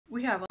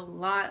We have a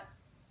lot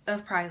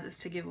of prizes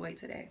to give away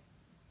today.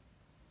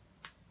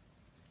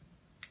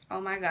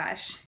 Oh my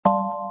gosh.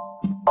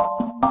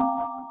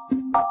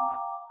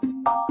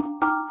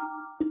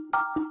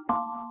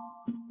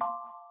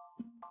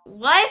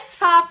 What's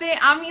poppin'?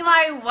 I mean,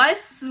 like,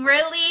 what's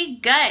really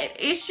good?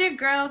 It's your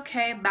girl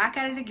Kay, back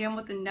at it again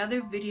with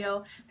another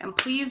video, and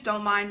please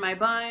don't mind my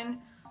bun.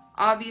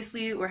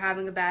 Obviously, we're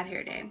having a bad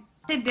hair day.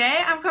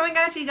 Today, I'm coming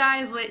at you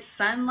guys with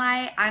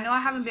sunlight. I know I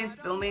haven't been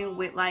filming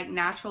with like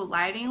natural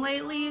lighting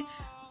lately.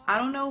 I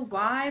don't know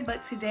why,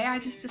 but today I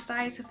just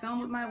decided to film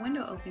with my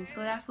window open,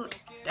 so that's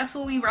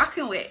what we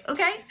rocking with,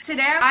 okay?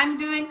 Today I'm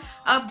doing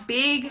a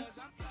big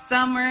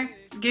summer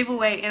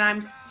giveaway, and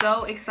I'm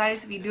so excited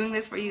to be doing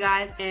this for you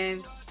guys,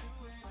 and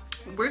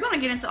we're gonna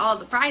get into all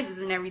the prizes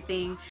and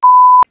everything.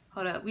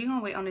 Hold up, we're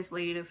gonna wait on this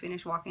lady to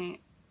finish walking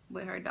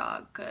with her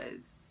dog,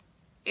 because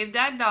if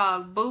that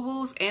dog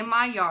boo-boos in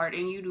my yard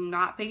and you do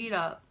not pick it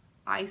up,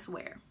 I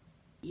swear.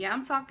 Yeah,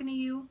 I'm talking to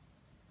you.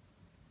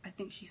 I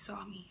think she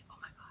saw me.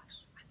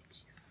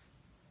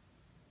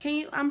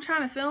 I'm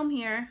trying to film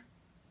here.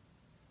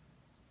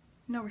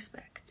 No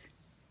respect.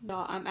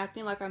 Y'all, I'm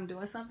acting like I'm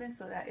doing something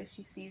so that if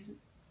she sees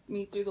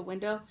me through the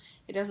window,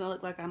 it doesn't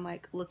look like I'm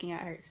like looking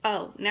at her.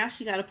 Oh, now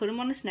she gotta put him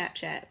on the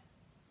Snapchat.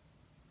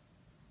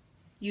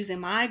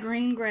 Using my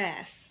green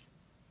grass.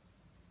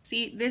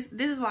 See, this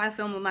is why I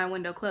film with my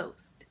window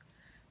closed.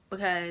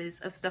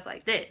 Because of stuff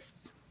like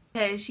this.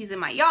 Because she's in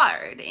my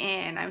yard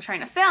and I'm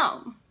trying to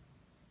film.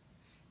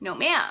 No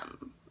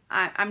ma'am,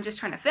 I'm just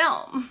trying to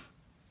film.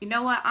 You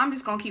know what? I'm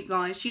just gonna keep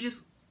going.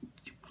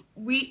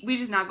 We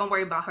just not gonna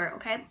worry about her,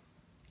 okay?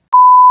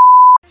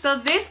 So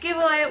this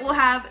giveaway will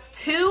have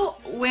two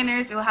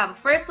winners. It will have a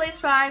first place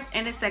prize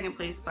and a second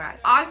place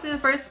prize. Obviously, the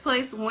first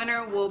place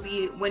winner will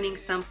be winning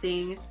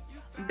something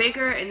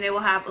bigger, and they will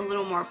have a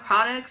little more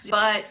products.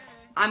 But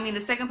I mean,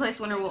 the second place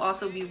winner will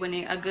also be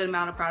winning a good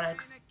amount of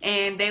products,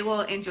 and they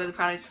will enjoy the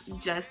products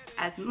just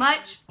as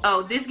much.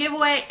 Oh, this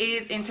giveaway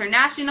is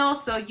international,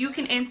 so you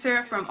can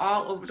enter from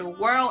all over the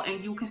world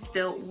and you can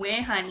still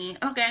win, honey,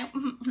 okay?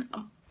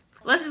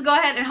 Let's just go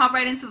ahead and hop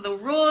right into the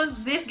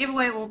rules. This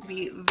giveaway will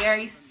be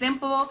very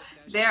simple.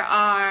 There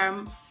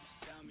are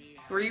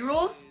 3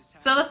 rules.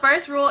 So the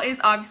first rule is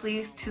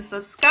obviously to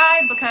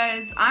subscribe,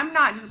 because I'm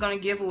not just gonna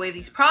give away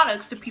these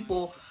products to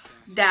people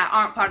that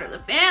aren't part of the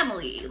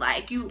family.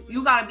 Like, you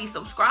gotta be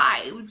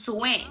subscribed to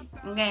win,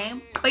 okay?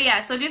 But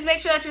yeah, so just make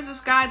sure that you're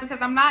subscribed, because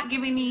I'm not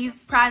giving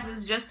these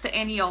prizes just to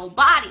any old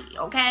body,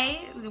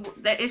 okay?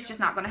 That it's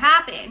just not gonna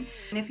happen.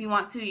 And if you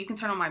want to, you can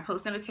turn on my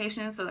post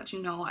notifications so that you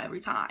know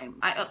every time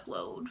I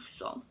upload.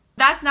 So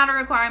that's not a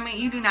requirement.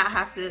 You do not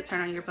have to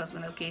turn on your post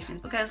notifications,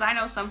 because I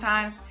know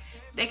sometimes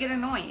they get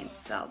annoying.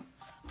 So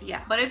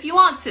yeah, but if you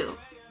want to,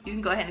 you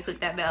can go ahead and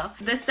click that bell.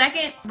 The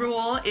second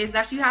rule is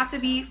that you have to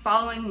be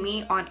following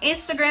me on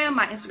Instagram.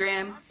 My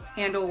Instagram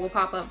handle will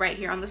pop up right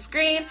here on the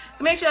screen.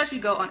 So make sure that you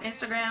go on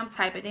Instagram,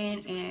 type it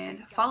in,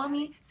 and follow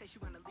me.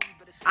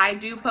 I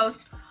do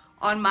post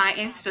on my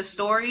Insta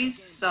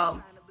stories.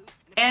 So,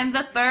 and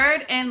the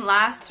third and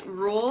last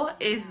rule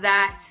is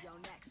that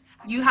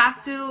you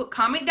have to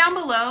comment down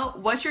below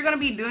what you're gonna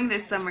be doing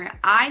this summer.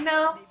 I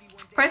know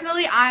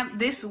personally,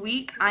 this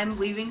week I'm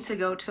leaving to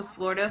go to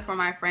Florida for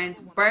my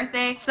friend's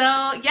birthday. So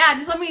yeah,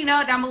 just let me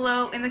know down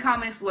below in the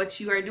comments what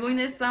you are doing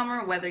this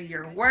summer, whether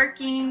you're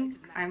working.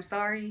 I'm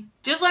sorry.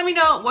 Just let me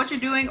know what you're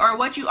doing or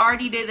what you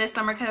already did this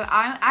summer, because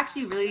I'm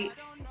actually really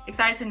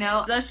excited to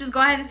know. Let's just go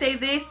ahead and say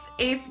this.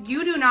 If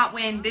you do not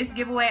win this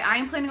giveaway, I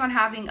am planning on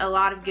having a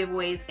lot of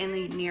giveaways in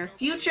the near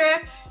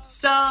future.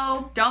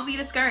 So don't be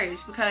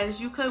discouraged, because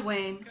you could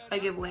win a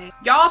giveaway.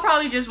 Y'all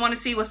probably just want to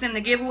see what's in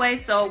the giveaway,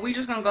 so we're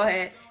just gonna go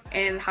ahead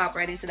and hop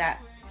right into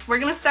that. We're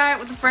gonna start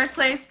with the first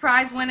place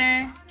prize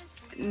winner.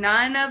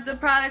 None of the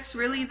products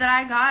really that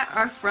I got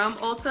are from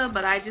Ulta,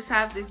 but I just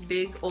have this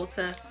big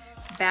Ulta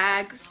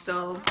bag,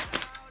 so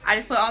I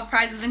just put all the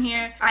prizes in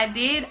here. I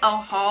did a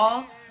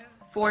haul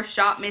for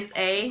Shop Miss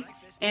A,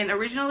 and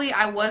originally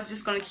I was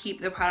just gonna keep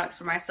the products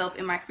for myself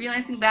in my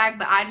freelancing bag,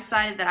 but I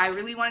decided that I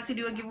really wanted to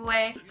do a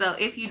giveaway. So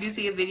if you do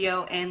see a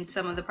video and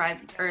some of the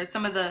prizes or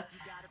some of the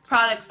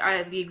products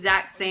are the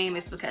exact same,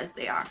 it's because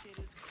they are.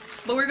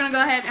 But we're gonna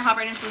go ahead and hop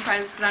right into the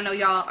prizes, because I know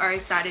y'all are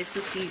excited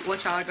to see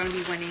what y'all are gonna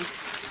be winning.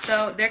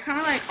 So they're kind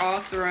of like all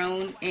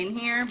thrown in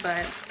here,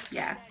 but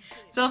yeah.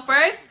 So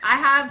first, I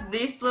have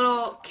this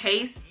little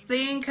case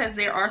thing, because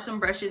there are some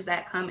brushes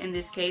that come in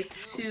this case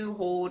to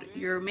hold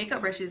your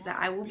makeup brushes that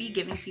I will be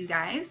giving to you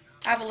guys.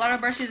 I have a lot of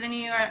brushes in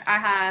here. I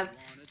have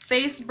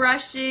face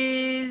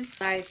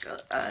brushes, like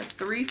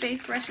 3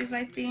 face brushes,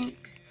 I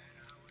think.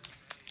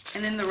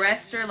 And then the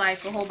rest are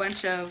like a whole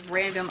bunch of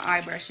random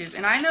eye brushes.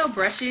 And I know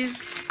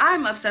brushes,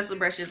 I'm obsessed with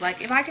brushes.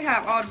 Like, if I could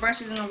have all the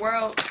brushes in the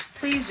world,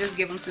 please just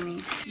give them to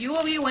me. You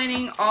will be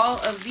winning all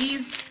of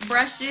these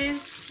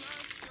brushes,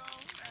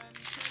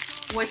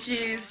 which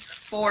is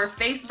 4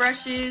 face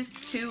brushes,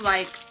 2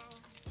 like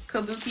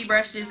kabuki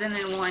brushes, and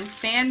then 1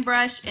 fan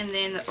brush, and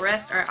then the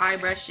rest are eye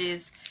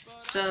brushes.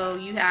 So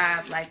you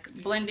have like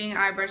blending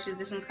eye brushes.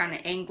 This one's kind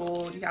of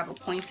angled. You have a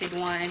pointed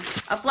one,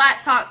 a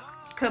flat top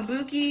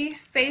kabuki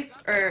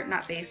face, or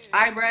not face,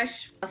 eye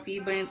brush, fluffy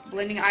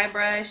blending eye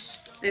brush.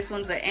 This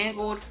one's an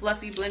angled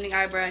fluffy blending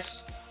eye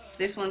brush.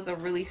 This one's a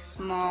really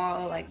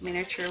small, like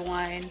miniature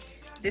one.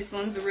 This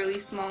one's really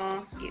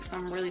small, so you get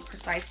some really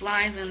precise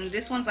lines. And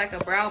this one's like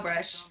a brow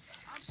brush,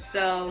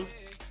 so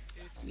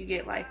you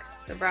get like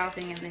the brow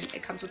thing, and then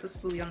it comes with a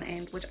spoolie on the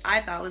end, which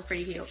I thought was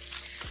pretty cute.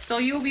 So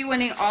you will be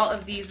winning all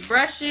of these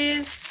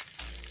brushes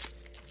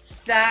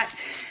that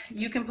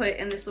you can put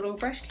in this little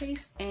brush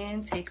case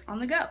and take on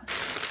the go.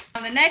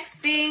 On the next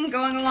thing,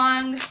 going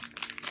along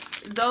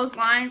those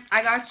lines,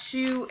 I got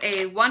you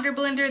a Wonder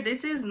Blender.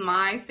 This is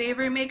my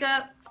favorite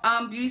makeup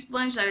beauty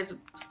sponge that is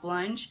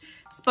sponge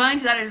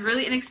that is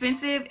really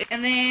inexpensive.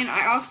 And then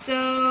I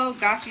also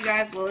got you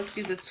guys, well, let's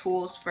do the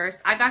tools first.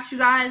 I got you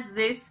guys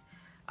this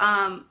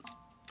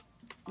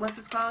what's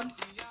this called,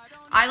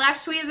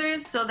 eyelash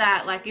tweezers, so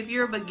that like if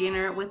you're a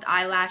beginner with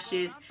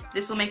eyelashes,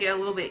 this will make it a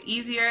little bit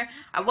easier.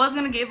 I was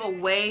gonna give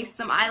away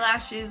some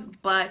eyelashes,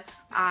 but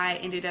I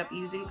ended up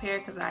using a pair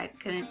because I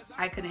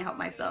couldn't help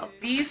myself.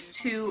 These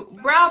two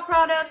brow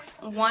products,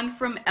 one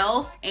from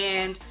e.l.f.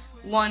 and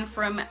one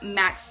from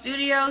MAC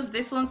Studios.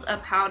 This one's a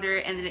powder,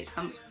 and then it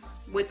comes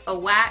with a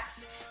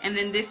wax, and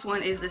then this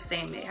one is the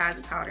same. It has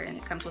a powder and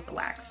it comes with a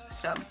wax.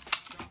 So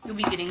you'll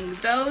be getting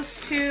those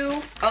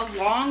two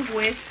along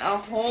with a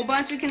whole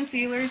bunch of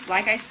concealers.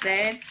 Like I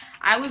said,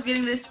 I was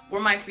getting this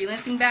for my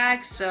freelancing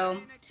bag,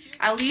 so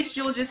at least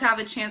you'll just have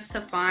a chance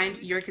to find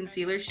your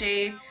concealer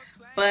shade.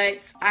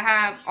 But I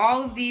have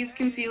all of these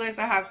concealers.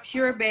 I have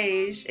Pure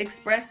Beige,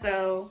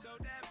 Espresso,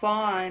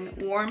 Fawn,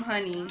 Warm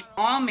Honey,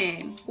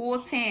 Almond,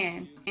 Cool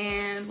Tan,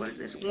 and what is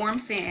this? Warm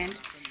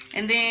Sand.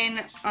 And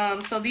then,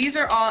 so these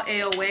are all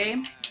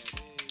AOA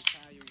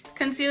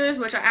concealers,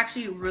 which I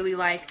actually really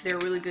like. They're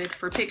really good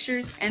for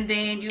pictures. And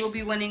then you will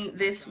be winning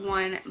this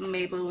one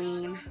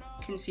Maybelline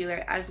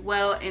concealer as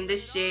well in the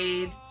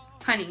shade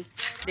Honey.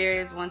 There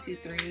is 1, 2,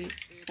 3,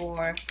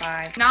 4,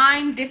 5,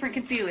 9 different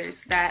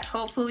concealers that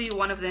hopefully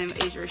one of them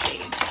is your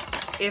shade.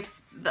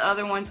 If the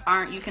other ones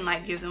aren't, you can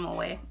like give them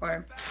away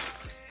or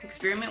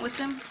experiment with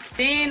them.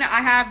 Then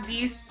I have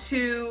these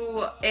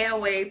two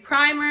AOA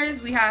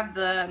primers. We have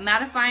the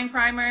mattifying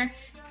primer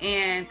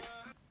and,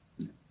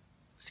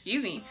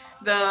 excuse me,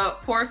 the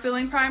pore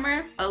filling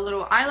primer, a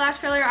little eyelash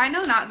curler. I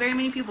know not very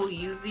many people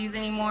use these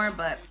anymore,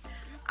 but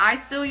I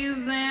still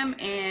use them,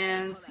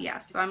 and yeah,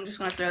 so I'm just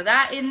gonna throw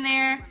that in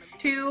there.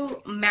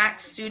 Two MAC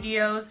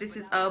Studios. This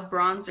is a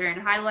bronzer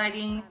and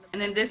highlighting, and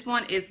then this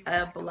one is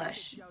a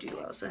blush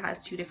duo, so it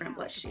has 2 different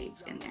blush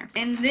shades in there.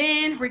 And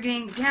then we're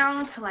getting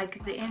down to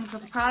like the ends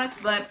of the products,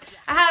 but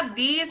I have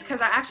these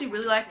because I actually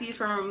really like these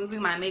for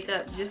removing my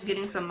makeup, just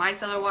getting some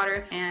micellar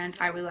water, and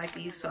I really like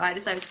these, so I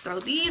decided to throw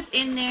these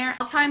in there.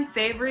 All-time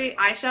favorite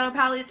eyeshadow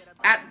palettes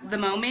at the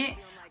moment.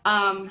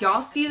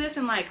 Y'all see this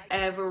in like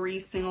every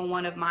single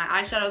one of my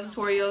eyeshadow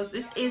tutorials.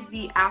 This is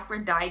the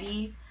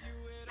Aphrodite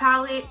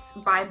palette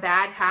by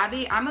Bad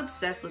Habit. I'm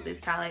obsessed with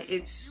this palette.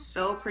 It's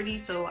so pretty,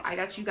 so I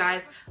got you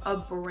guys a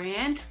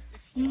brand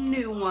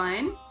new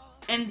one.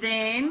 And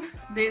then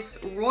this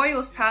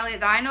Royals palette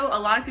that I know a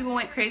lot of people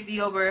went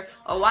crazy over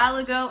a while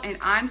ago, and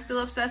I'm still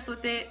obsessed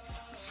with it.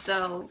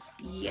 So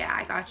yeah,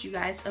 I got you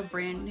guys a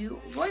brand new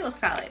Royals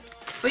palette.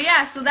 But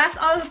yeah, so that's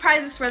all the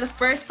prizes for the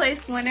first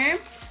place winner.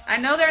 I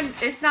know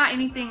it's not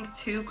anything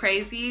too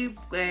crazy,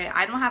 but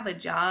I don't have a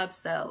job,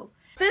 so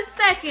the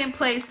second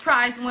place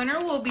prize winner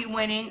will be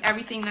winning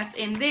everything that's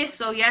in this.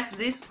 So yes,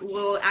 this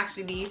will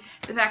actually be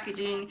the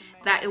packaging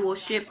that it will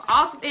ship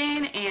off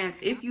in. And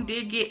if you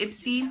did get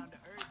Ipsy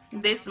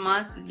this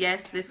month,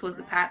 yes, this was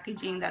the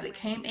packaging that it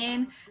came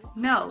in.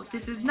 No,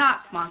 this is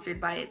not sponsored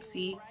by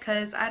Ipsy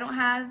because I don't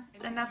have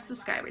enough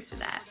subscribers for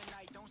that.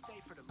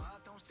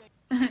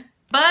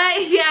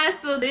 But yeah,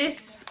 so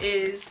this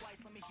is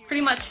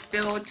pretty much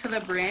filled to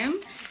the brim.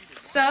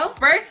 So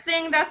first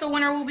thing that the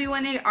winner will be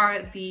winning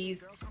are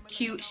these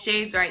cute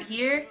shades right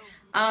here.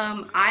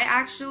 I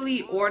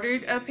actually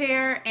ordered a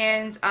pair,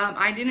 and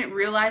I didn't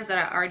realize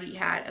that I already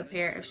had a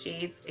pair of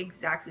shades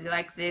exactly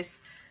like this.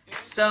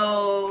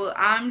 So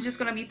I'm just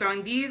gonna be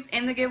throwing these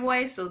in the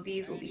giveaway, so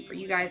these will be for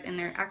you guys, and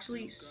they're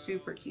actually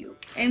super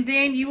cute. And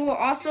then you will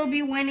also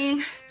be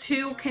winning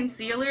 2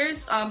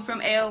 concealers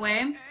from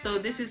AOA. So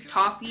this is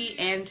Toffee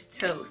and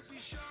Toast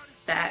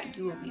that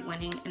you will be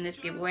winning in this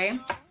giveaway.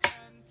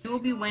 You will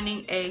be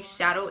winning a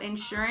Shadow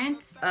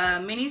Insurance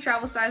mini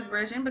travel size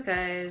version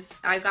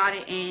because I got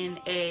it in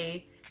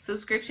a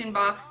subscription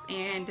box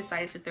and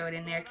decided to throw it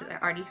in there because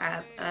I already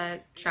have a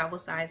travel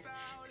size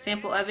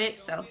sample of it.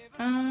 So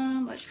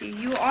let's see,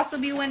 you will also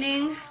be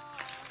winning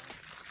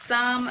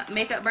some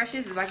makeup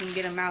brushes if I can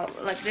get them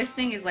out. Like this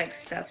thing is like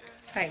stuffed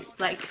tight,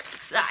 like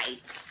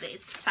tight,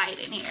 it's tight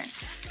in here.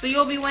 So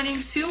you'll be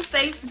winning 2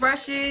 face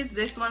brushes.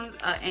 This one's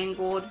an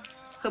angled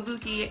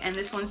kabuki, and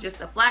this one's just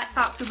a flat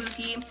top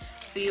kabuki.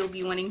 So you'll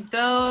be winning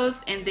those.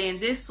 And then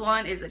this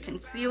one is a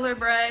concealer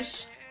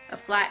brush, a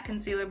flat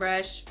concealer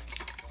brush.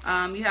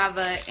 You have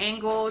an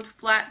angled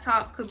flat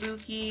top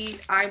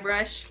kabuki eye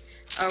brush,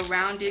 a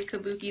rounded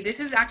kabuki. This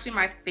is actually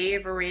my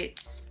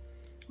favorite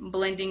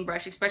blending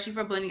brush, especially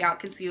for blending out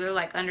concealer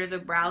like under the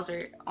brows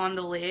or on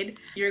the lid.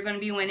 You're going to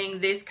be winning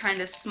this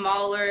kind of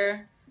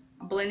smaller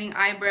blending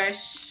eye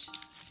brush.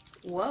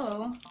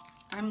 Whoa,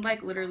 I'm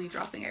like literally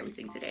dropping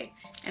everything today.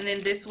 And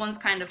then this one's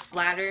kind of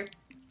flatter,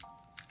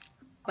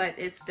 but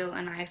it's still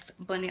a nice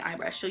blending eye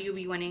brush. So you'll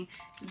be winning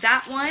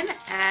that one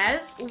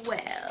as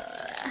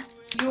well.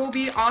 You will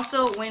be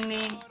also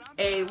winning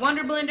a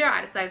Wonder Blender.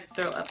 I decided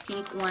to throw a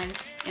pink one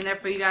in there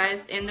for you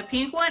guys. And the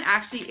pink one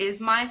actually is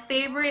my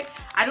favorite.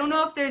 I don't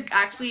know if there's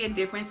actually a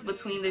difference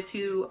between the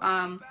two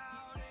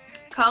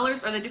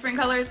colors or the different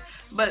colors,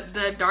 but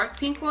the dark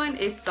pink one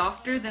is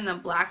softer than the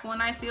black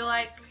one, I feel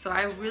like. So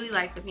I really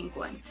like the pink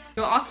one.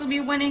 You'll also be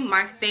winning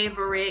my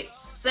favorite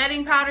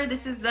setting powder.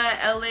 This is the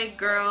LA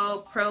Girl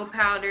Pro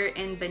Powder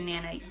in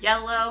Banana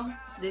Yellow.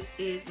 This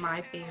is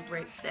my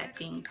favorite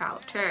setting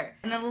powder.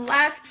 And then the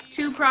last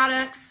two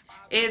products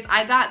is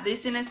I got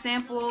this in a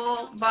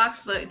sample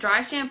box, but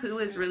dry shampoo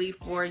is really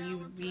for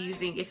you be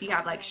using if you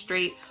have like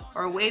straight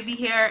or wavy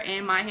hair,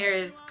 and my hair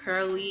is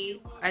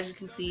curly, as you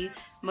can see,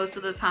 most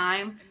of the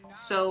time.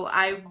 So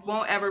I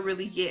won't ever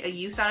really get a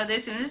use out of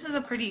this, and this is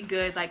a pretty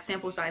good like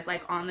sample size,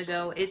 like on the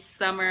go. It's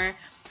summer.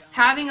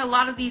 Having a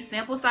lot of these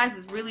sample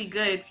sizes is really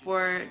good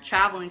for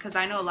traveling, because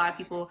I know a lot of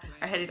people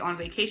are headed on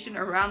vacation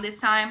around this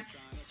time.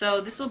 So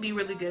this will be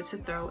really good to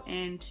throw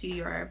into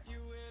your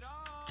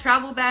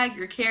travel bag,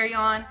 your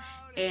carry-on,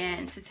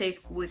 and to take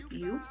with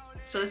you.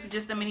 So this is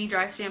just a mini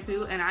dry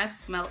shampoo, and I've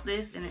smelled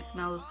this and it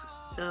smells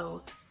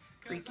so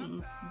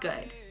freaking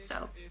good.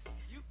 So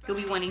you'll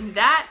be winning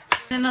that.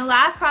 And the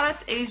last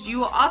product is you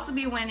will also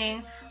be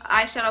winning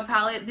eyeshadow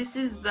palette. This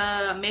is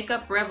the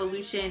Makeup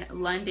Revolution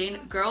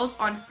London Girls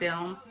on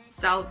Film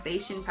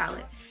Salvation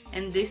palette,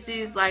 and this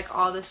is like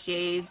all the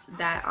shades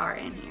that are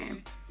in here.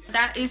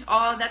 That is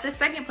all that the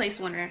second place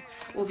winner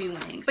will be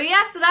winning. But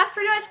yeah, so that's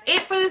pretty much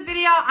it for this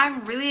video.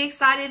 I'm really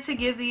excited to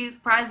give these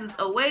prizes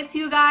away to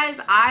you guys.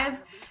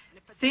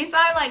 Since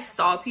I like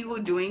saw people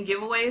doing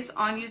giveaways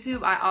on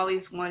YouTube, I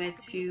always wanted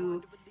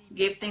to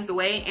give things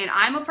away, and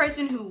I'm a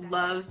person who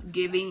loves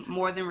giving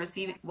more than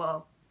receiving.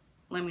 Well,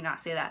 let me not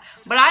say that,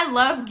 but I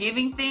love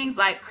giving things.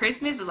 Like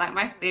Christmas is like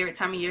my favorite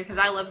time of year, because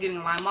I love giving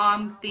my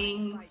mom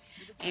things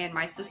and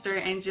my sister,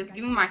 and just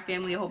giving my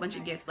family a whole bunch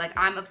of gifts. Like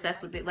I'm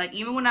obsessed with it. Like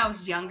even when I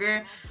was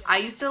younger, I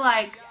used to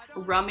like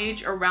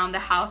rummage around the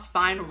house,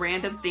 find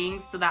random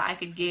things so that I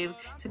could give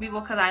to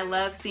people, because I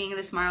love seeing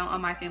the smile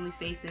on my family's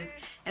faces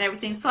and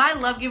everything. So I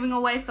love giving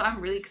away, so I'm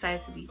really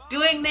excited to be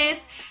doing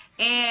this,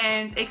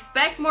 and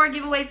expect more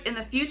giveaways in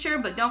the future.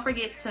 But don't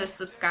forget to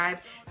subscribe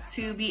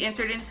to be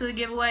entered into the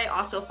giveaway.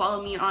 Also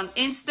follow me on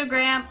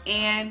Instagram,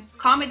 and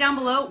comment down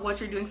below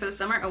what you're doing for the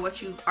summer or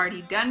what you've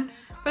already done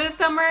for the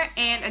summer.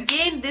 And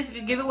again, this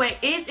giveaway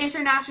is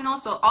international,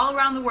 so all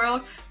around the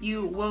world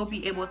you will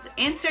be able to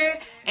enter,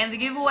 and the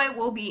giveaway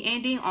will be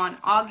ending on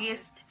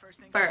August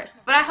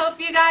 1st. But I hope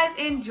you guys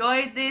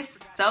enjoyed this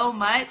so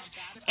much,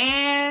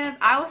 and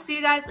I will see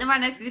you guys in my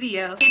next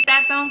video. Hit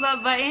that thumbs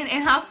up button,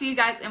 and I'll see you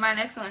guys in my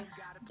next one.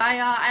 Bye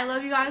y'all. I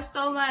love you guys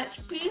so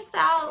much. Peace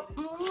out.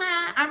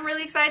 Mwah. I'm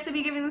really excited to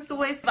be giving this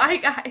away. Bye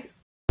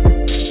guys.